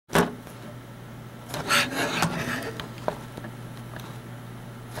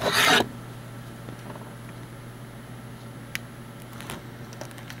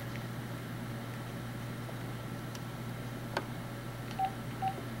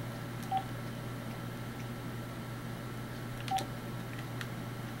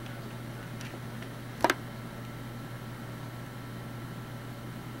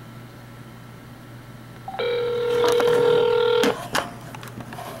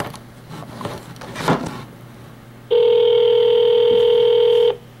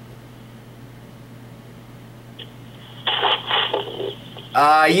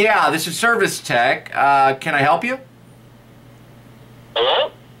Yeah, this is Service Tech. Can I help you?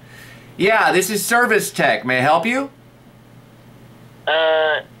 Hello? Yeah, this is Service Tech. May I help you?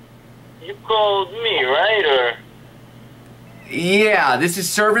 You called me, right? Or Yeah, this is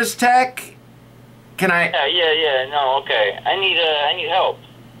Service Tech. Can I? yeah. No, okay. I need help.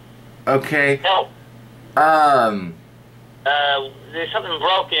 Okay. Help. There's something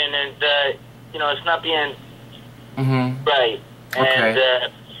broken, and it's not being right.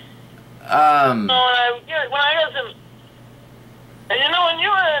 Okay. And when I got some, and when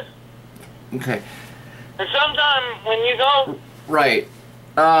you Okay. and sometime when you go, Right.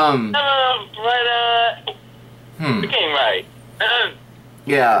 became right.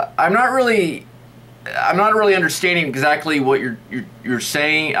 Yeah, I'm not really understanding exactly what you're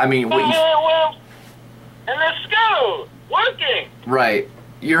saying. I mean, what you... Well, and let's go. Working. Right.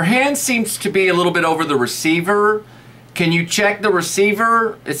 Your hand seems to be a little bit over the receiver. Can you check the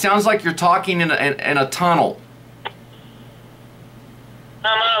receiver? It sounds like you're talking in a tunnel.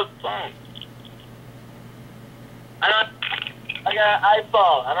 I'm on a phone. I got an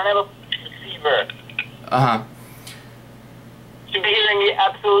iPhone. I don't have a receiver. Uh-huh. Should be hearing me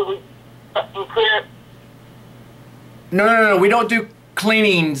absolutely fucking clear. No. We don't do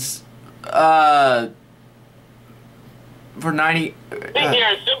cleanings for 90... Speak to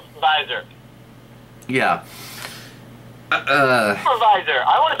your supervisor. Yeah. Supervisor.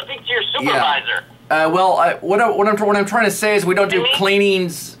 I want to speak to your supervisor. Well, what I'm trying to say is we don't do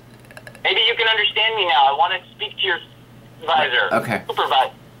cleanings... Maybe you can understand me now. I want to speak to your supervisor. Okay.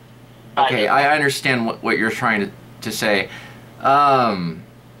 Supervisor. Okay, I understand what you're trying to say.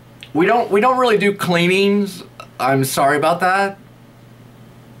 We don't really do cleanings. I'm sorry about that.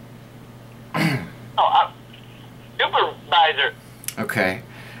 Supervisor. Okay.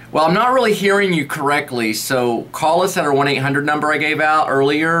 Well, I'm not really hearing you correctly, so call us at our 1-800 number I gave out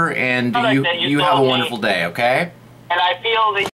earlier, and you have a wonderful day, okay? And I feel that